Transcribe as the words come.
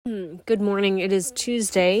Good morning. It is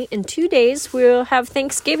Tuesday. In 2 days, we'll have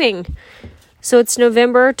Thanksgiving. So it's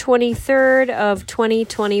November 23rd of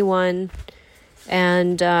 2021.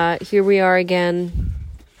 And here we are again.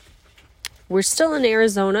 We're still in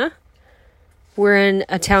Arizona. We're in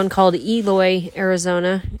a town called Eloy,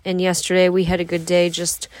 Arizona. And yesterday we had a good day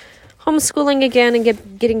just homeschooling again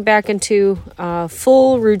and getting back into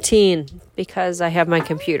full routine because I have my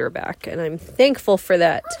computer back. And I'm thankful for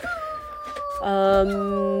that.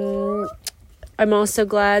 I'm also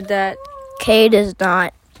glad that Kate is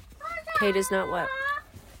not what?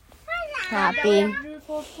 happy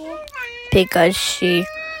because she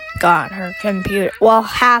got her computer. Well,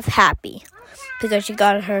 half happy because she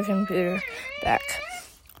got her computer back.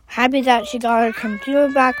 Happy that she got her computer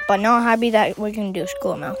back, but not happy that we can do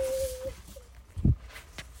school now.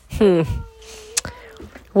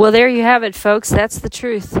 Well, there you have it, folks. That's the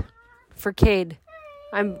truth for Cade.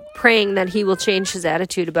 I'm praying that he will change his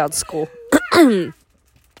attitude about school. I'm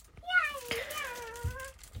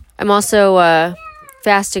also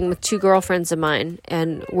fasting with 2 girlfriends of mine,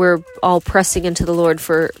 and we're all pressing into the Lord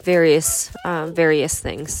for various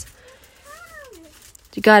things.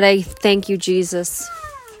 God, I thank you, Jesus.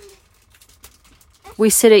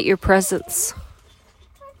 We sit at your presence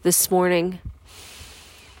this morning.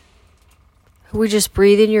 We just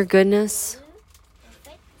breathe in your goodness.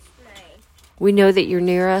 We know that you're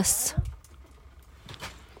near us.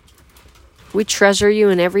 We treasure you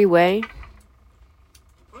in every way.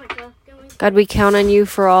 God, we count on you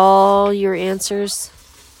for all your answers.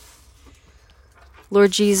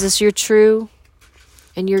 Lord Jesus, you're true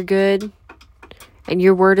and you're good and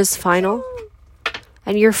your word is final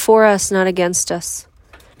and you're for us, not against us.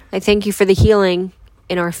 I thank you for the healing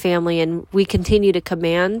in our family, and we continue to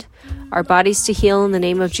command our bodies to heal in the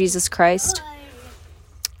name of Jesus Christ.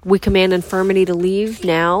 We command infirmity to leave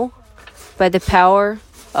now by the power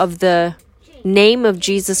of the name of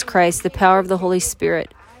Jesus Christ, the power of the Holy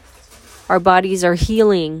Spirit. Our bodies are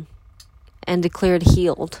healing and declared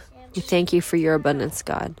healed. We thank you for your abundance,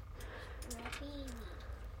 God.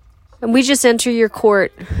 And we just enter your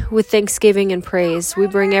court with thanksgiving and praise. We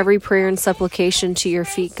bring every prayer and supplication to your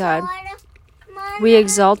feet, God. We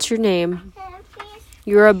exalt your name.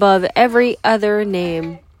 You're above every other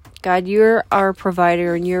name. God, you're our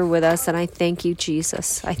provider and you're with us, and I thank you,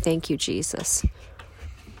 Jesus. I thank you, Jesus.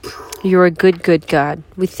 You're a good, good God.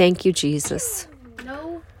 We thank you, Jesus.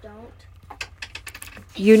 No, don't.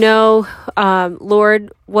 You know,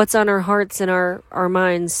 Lord, what's on our hearts and our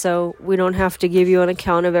minds, so we don't have to give you an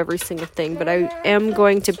account of every single thing, but I am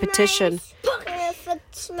going to petition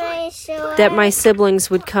that my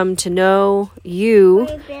siblings would come to know you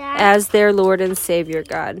as their Lord and Savior,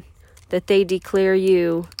 God, that they declare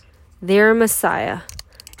you their Messiah.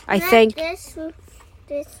 I thank This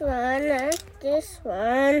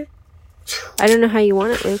one. I don't know how you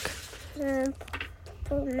want it, Luke.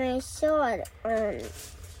 Put my sword on.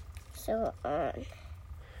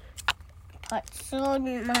 Put sword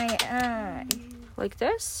in my arm. Like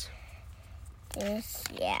this? This,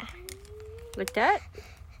 yeah. Like that?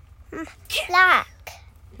 Black.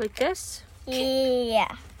 Like this?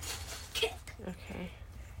 Yeah. Okay.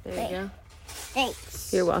 There you go.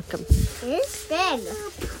 Thanks. You're welcome. It's big.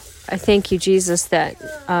 I thank you, Jesus, that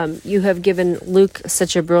you have given Luke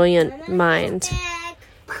such a brilliant mind.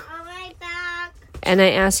 And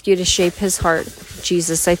I ask you to shape his heart,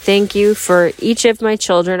 Jesus. I thank you for each of my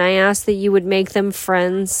children. I ask that you would make them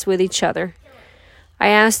friends with each other. I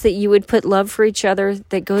ask that you would put love for each other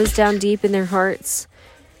that goes down deep in their hearts,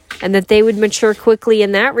 and that they would mature quickly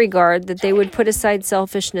in that regard, that they would put aside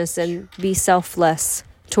selfishness and be selfless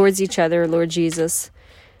towards each other, Lord Jesus.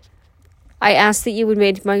 I ask that you would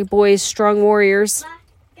make my boys strong warriors,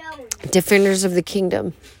 defenders of the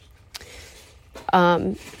kingdom,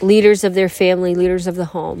 leaders of their family, leaders of the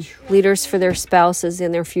home, leaders for their spouses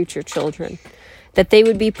and their future children, that they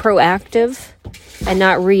would be proactive and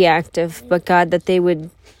not reactive, but God, that they would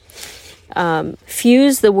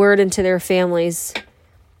fuse the word into their families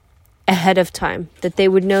ahead of time, that they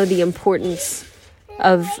would know the importance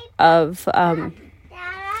of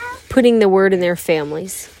putting the word in their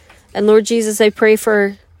families. And Lord Jesus, I pray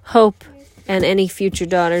for Hope and any future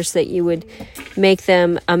daughters that you would make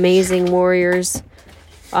them amazing warriors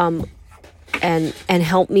and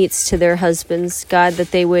helpmeets to their husbands. God,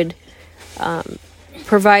 that they would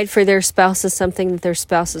provide for their spouses something that their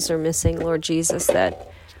spouses are missing, Lord Jesus, that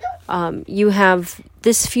you have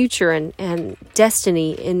this future and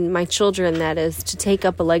destiny in my children, that is to take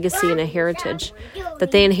up a legacy and a heritage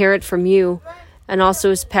that they inherit from you and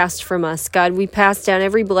also is passed from us. God, we pass down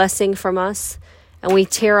every blessing from us And we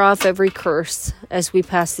tear off every curse as we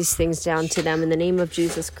pass these things down to them in the name of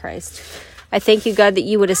Jesus Christ. I thank you, God, that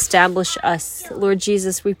you would establish us. Lord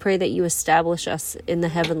Jesus, we pray that you establish us in the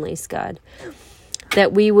heavenlies, God.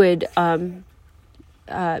 That we would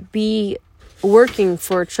be working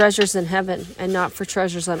for treasures in heaven and not for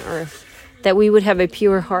treasures on earth. That we would have a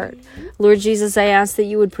pure heart. Lord Jesus, I ask that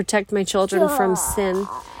you would protect my children from sin.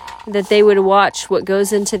 That they would watch what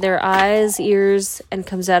goes into their eyes, ears, and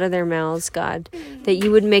comes out of their mouths, God. That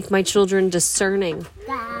you would make my children discerning,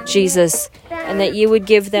 Jesus. And that you would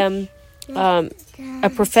give them a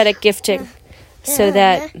prophetic gifting so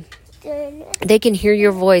that they can hear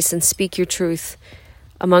your voice and speak your truth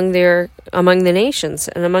among the nations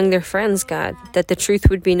and among their friends, God, that the truth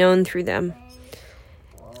would be known through them.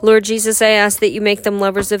 Lord Jesus, I ask that you make them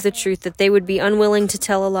lovers of the truth, that they would be unwilling to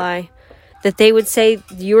tell a lie, that they would say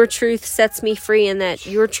your truth sets me free and that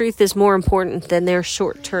your truth is more important than their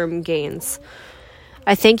short-term gains.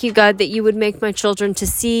 I thank you, God, that you would make my children to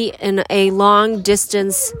see in a long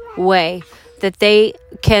distance way, that they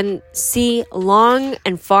can see long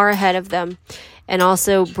and far ahead of them, and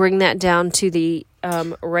also bring that down to the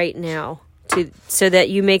right now, so that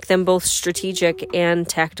you make them both strategic and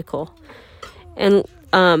tactical. And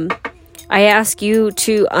I ask you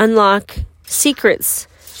to unlock secrets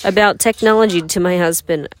about technology to my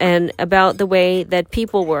husband and about the way that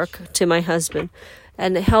people work to my husband,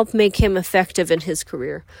 and help make him effective in his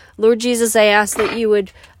career. Lord Jesus, I ask that you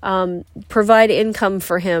would provide income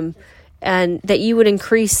for him and that you would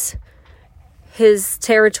increase his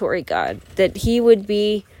territory, God, that he would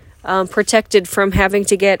be protected from having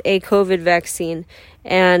to get a COVID vaccine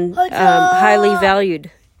and highly valued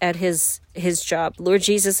at his job. Lord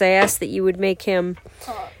Jesus, I ask that you would make him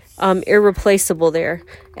irreplaceable there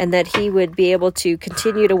and that he would be able to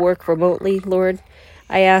continue to work remotely, Lord.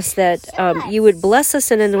 I ask that you would bless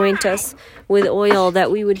us and anoint us with oil,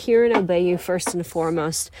 that we would hear and obey you first and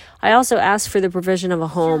foremost. I also ask for the provision of a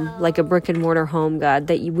home, like a brick and mortar home, God,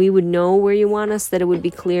 that we would know where you want us, that it would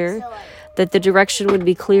be clear, that the direction would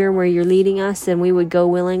be clear where you're leading us, and we would go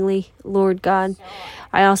willingly, Lord God.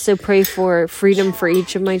 I also pray for freedom for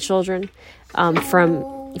each of my children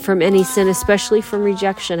from any sin, especially from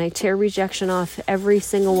rejection. I tear rejection off every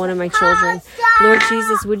single one of my children. Lord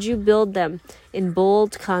Jesus, would you build them in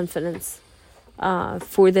bold confidence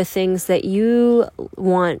for the things that you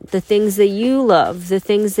want, the things that you love,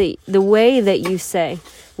 the way that you say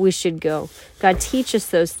we should go. God, teach us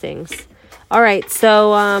those things. All right,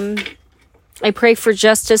 so I pray for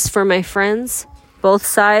justice for my friends, both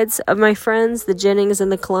sides of my friends, the Jennings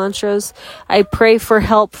and the Calantros. I pray for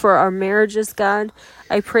help for our marriages, God.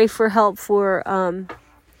 I pray for help for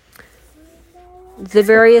the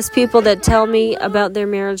various people that tell me about their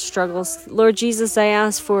marriage struggles. Lord Jesus, I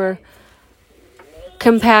ask for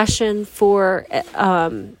compassion for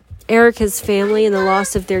Erica's family and the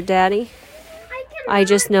loss of their daddy. I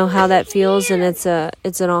just know how that feels, and it's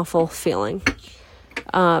an awful feeling.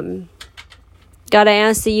 God, I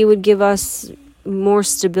ask that you would give us more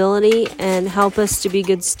stability and help us to be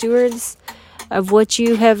good stewards of what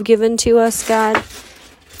you have given to us, God.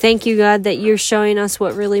 Thank you, God, that you're showing us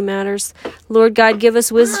what really matters. Lord God, give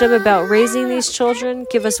us wisdom about raising these children.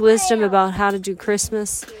 Give us wisdom about how to do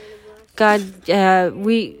Christmas. God,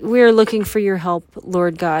 we are looking for your help,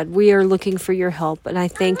 Lord God. We are looking for your help. And I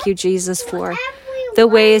thank you, Jesus, for the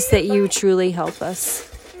ways that you truly help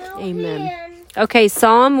us. Amen. Okay,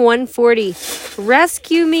 Psalm 140.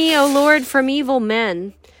 Rescue me, O Lord, from evil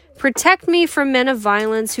men. Protect me from men of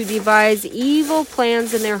violence who devise evil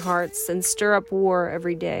plans in their hearts and stir up war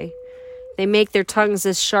every day. They make their tongues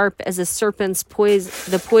as sharp as a serpent's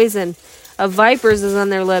the poison of vipers is on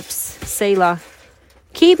their lips. Selah.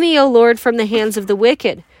 Keep me, O Lord, from the hands of the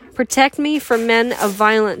wicked. Protect me from men of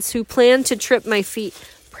violence who plan to trip my feet.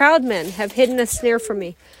 Proud men have hidden a snare for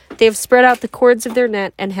me. They have spread out the cords of their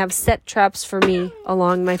net and have set traps for me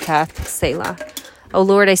along my path. Selah. O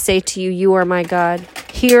Lord, I say to you, you are my God.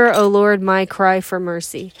 Hear, O Lord, my cry for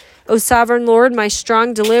mercy. O sovereign Lord, my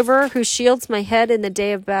strong deliverer, who shields my head in the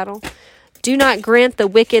day of battle. Do not grant the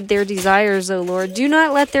wicked their desires, O Lord. Do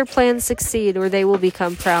not let their plans succeed, or they will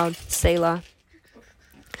become proud. Selah.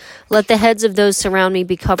 Let the heads of those surround me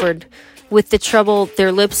be covered with the trouble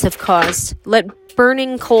their lips have caused. Let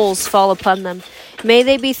burning coals fall upon them. May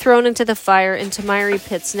they be thrown into the fire, into miry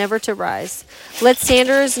pits, never to rise. Let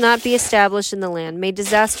slanderers not be established in the land. May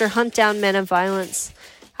disaster hunt down men of violence.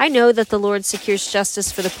 I know that the Lord secures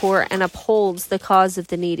justice for the poor and upholds the cause of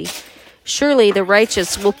the needy. Surely the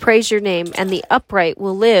righteous will praise your name, and the upright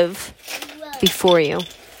will live before you.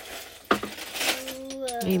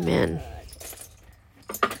 Amen.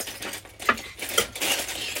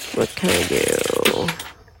 What can I do?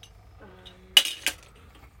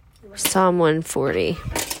 Psalm 140.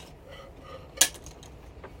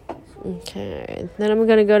 Okay. Then I'm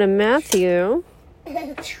going to go to Matthew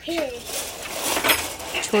 25.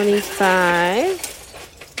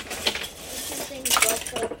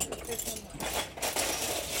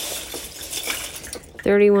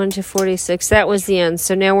 31 to 46. That was the end.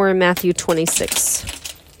 So now we're in Matthew 26.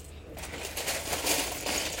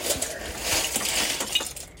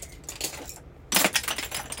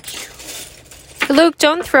 Luke,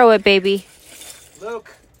 don't throw it, baby.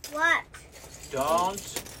 Luke. What?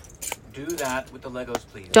 Don't do that with the Legos,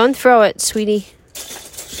 please. Don't throw it, sweetie.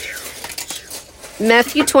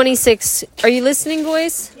 Matthew 26. Are you listening,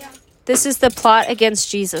 boys? Yeah. This is the plot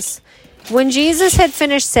against Jesus. When Jesus had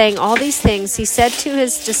finished saying all these things, he said to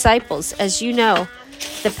his disciples, as you know,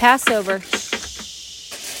 the Passover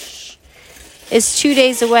is 2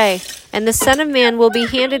 days away, and the Son of Man will be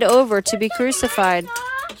handed over to be crucified.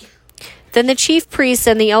 Then the chief priests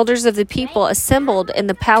and the elders of the people assembled in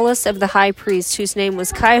the palace of the high priest, whose name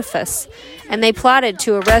was Caiaphas, and they plotted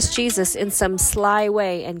to arrest Jesus in some sly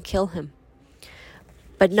way and kill him.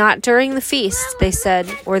 But not during the feast, they said,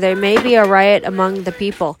 or there may be a riot among the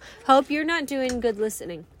people. Hope, you're not doing good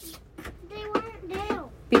listening. They weren't there.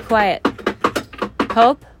 Be quiet.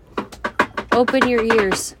 Hope, open your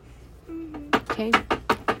ears. Okay?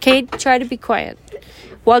 Kate, try to be quiet.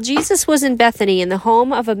 While Jesus was in Bethany in the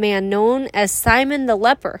home of a man known as Simon the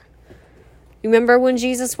leper. You remember when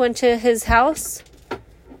Jesus went to his house?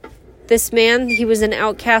 This man, he was an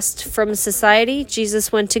outcast from society.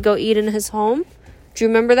 Jesus went to go eat in his home. Do you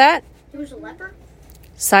remember that? He was a leper?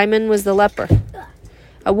 Simon was the leper.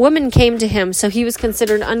 A woman came to him, so he was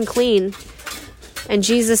considered unclean, and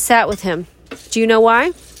Jesus sat with him. Do you know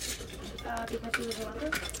why? Because he was a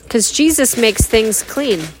leper? Because Jesus makes things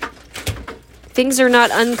clean. Things are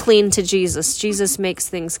not unclean to Jesus. Jesus makes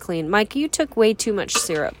things clean. Mike, you took way too much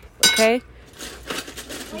syrup, okay?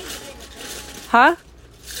 Huh?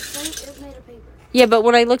 Plate is made of paper. Yeah, but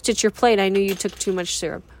when I looked at your plate, I knew you took too much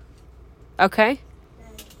syrup. Okay?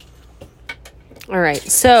 All right.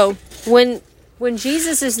 So, when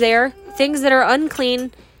Jesus is there, things that are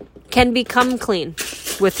unclean can become clean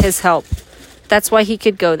with his help. That's why he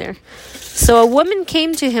could go there. So a woman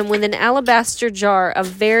came to him with an alabaster jar of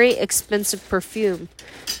very expensive perfume,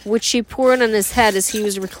 which she poured on his head as he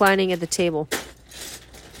was reclining at the table.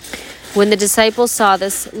 When the disciples saw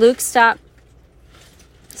this, Luke, stop.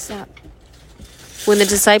 Stop. When the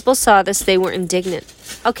disciples saw this, they were indignant.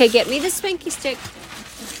 Okay, get me the spanky stick.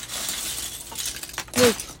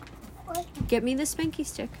 Luke, get me the spanky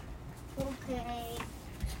stick. Okay.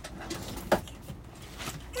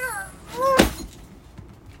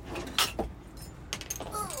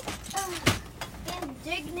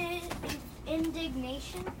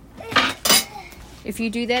 Indignation. If you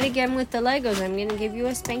do that again with the Legos, I'm going to give you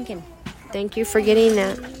a spanking. Thank you for getting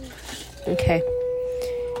that. Okay.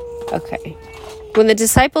 When the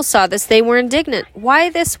disciples saw this, they were indignant. Why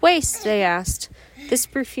this waste? They asked. This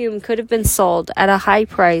perfume could have been sold at a high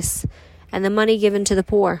price and the money given to the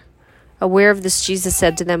poor. Aware of this, Jesus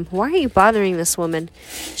said to them, "Why are you bothering this woman?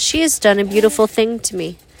 She has done a beautiful thing to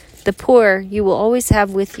me. The poor you will always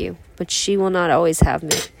have with you, but she will not always have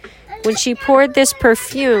me. When she poured this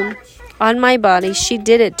perfume on my body, she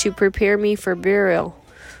did it to prepare me for burial.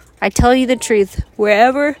 I tell you the truth,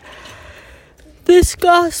 wherever this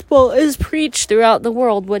gospel is preached throughout the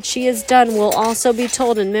world, what she has done will also be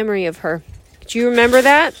told in memory of her." Do you remember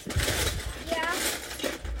that? Yeah.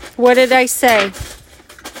 What did I say?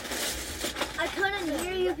 I couldn't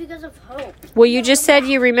hear you because of hope. Well, you just said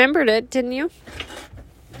you remembered it, didn't you?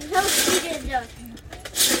 No, she did.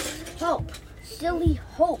 Hope. Silly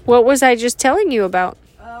hope. What was I just telling you about?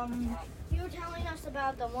 You were telling us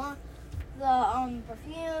about the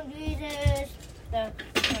perfume, Jesus, the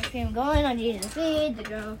perfume going on Jesus' feet, the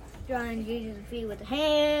girl drying Jesus' feet with the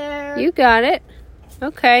hair. You got it.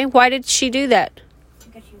 Okay. Why did she do that?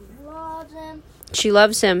 Because she loves him. She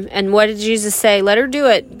loves him. And what did Jesus say? Let her do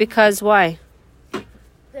it. Because why?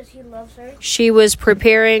 Because he loves her. She was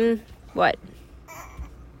preparing what?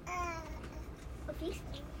 A feast.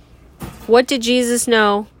 What did Jesus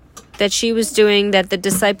know that she was doing that the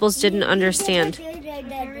disciples didn't understand?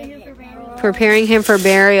 Preparing him for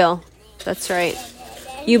burial. That's right.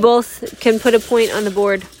 You both can put a point on the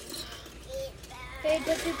board.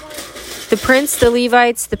 The prince, the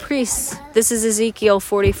Levites, the priests. This is Ezekiel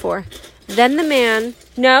 44. Then the man...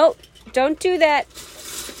 No, don't do that.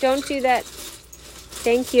 Don't do that.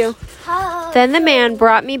 Thank you. Then the man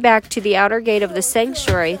brought me back to the outer gate of the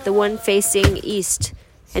sanctuary, the one facing east,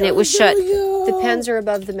 and it was shut. The pens are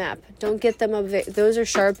above the map. Don't get them up. Those are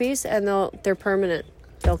Sharpies, and they're permanent.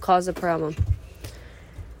 They'll cause a problem.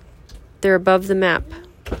 They're above the map.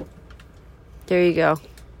 There you go.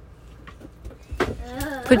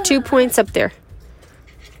 Put 2 points up there.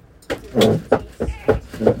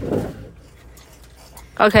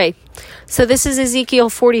 Okay, so this is Ezekiel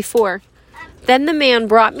 44. Then the man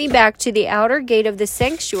brought me back to the outer gate of the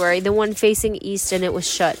sanctuary, the one facing east, and it was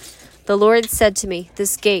shut. The Lord said to me,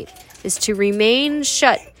 "This gate is to remain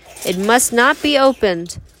shut. It must not be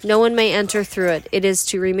opened. No one may enter through it. It is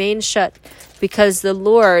to remain shut, because the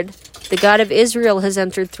Lord, the God of Israel, has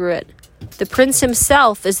entered through it. The prince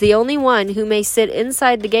himself is the only one who may sit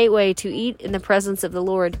inside the gateway to eat in the presence of the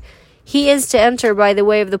Lord. He is to enter by the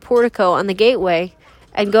way of the portico on the gateway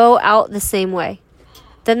and go out the same way."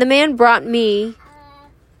 Then the man brought me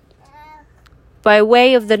by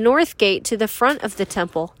way of the north gate to the front of the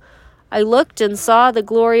temple. I looked and saw the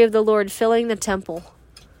glory of the Lord filling the temple.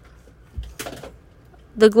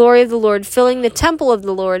 The glory of the Lord filling the temple of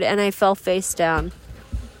the Lord, and I fell face down.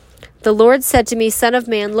 The Lord said to me, "Son of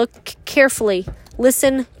man, look carefully,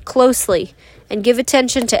 listen closely, and give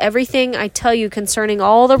attention to everything I tell you concerning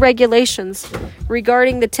all the regulations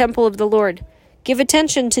regarding the temple of the Lord. Give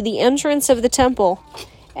attention to the entrance of the temple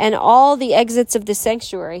and all the exits of the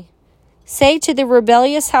sanctuary. Say to the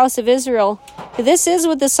rebellious house of Israel, 'This is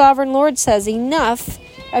what the sovereign Lord says: Enough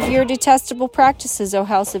of your detestable practices, O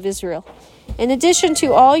house of Israel. In addition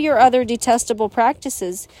to all your other detestable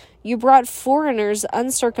practices, you brought foreigners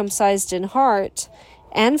uncircumcised in heart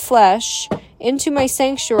and flesh into my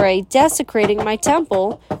sanctuary, desecrating my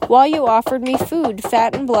temple, while you offered me food,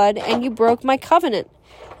 fat and blood, and you broke my covenant.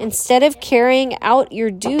 Instead of carrying out your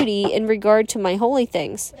duty in regard to my holy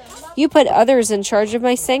things, you put others in charge of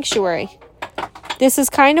my sanctuary.' This is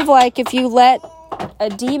kind of like if you let a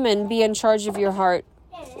demon be in charge of your heart.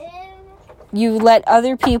 You let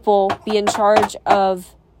other people be in charge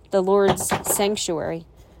of the Lord's sanctuary.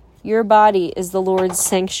 Your body is the Lord's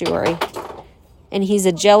sanctuary. And he's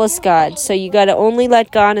a jealous God, so you got to only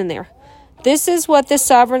let God in there. This is what the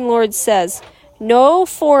sovereign Lord says: No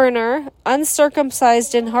foreigner,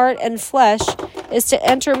 uncircumcised in heart and flesh, is to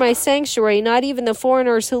enter my sanctuary, not even the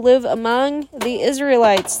foreigners who live among the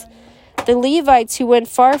Israelites. The Levites who went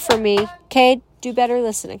far from me," okay, do better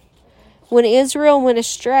listening, "when Israel went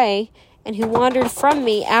astray, and who wandered from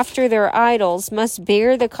me after their idols, must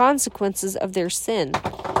bear the consequences of their sin.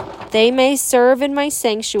 They may serve in my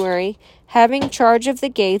sanctuary, having charge of the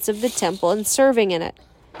gates of the temple and serving in it.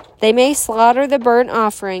 They may slaughter the burnt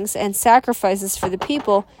offerings and sacrifices for the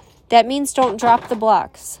people." That means don't drop the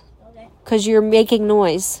blocks, because you're making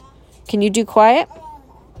noise. Can you do quiet?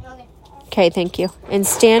 Okay, thank you. "And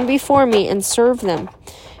stand before me and serve them.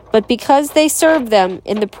 But because they served them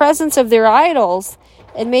in the presence of their idols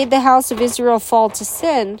and made the house of Israel fall to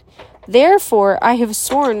sin, therefore I have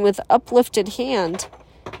sworn with uplifted hand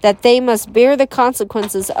that they must bear the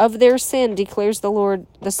consequences of their sin, declares the Lord,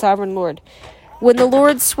 the sovereign Lord." When the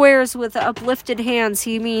Lord swears with uplifted hands,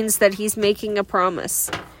 he means that he's making a promise.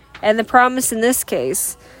 And the promise in this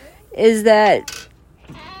case is that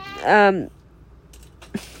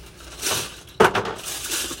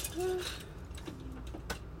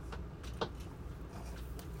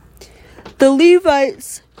the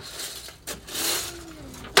Levites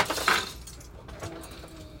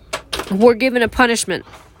were given a punishment.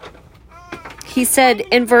 He said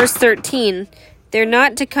in verse 13, "They're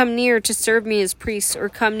not to come near to serve me as priests, or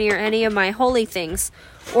come near any of my holy things,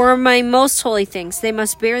 or my most holy things. They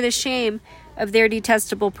must bear the shame of their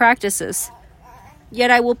detestable practices. Yet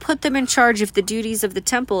I will put them in charge of the duties of the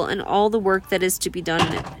temple and all the work that is to be done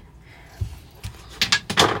in it."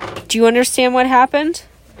 Do you understand what happened?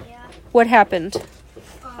 Yeah. What happened?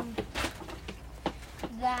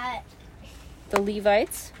 That The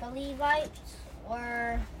Levites? the Levites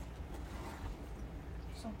were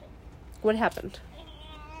something. What happened?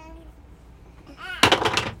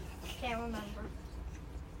 Can't remember.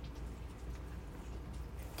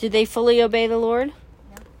 Did they fully obey the Lord? No.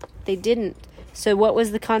 They didn't. So what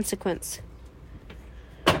was the consequence?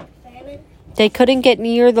 Famine. They couldn't get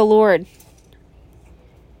near the Lord.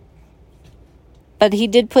 But he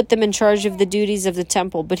did put them in charge of the duties of the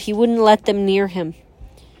temple, but he wouldn't let them near him.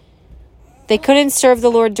 They couldn't serve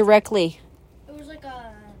the Lord directly. It was like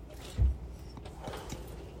a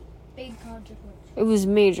big consequence. It was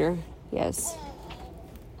major, yes.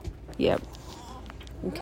 Yep.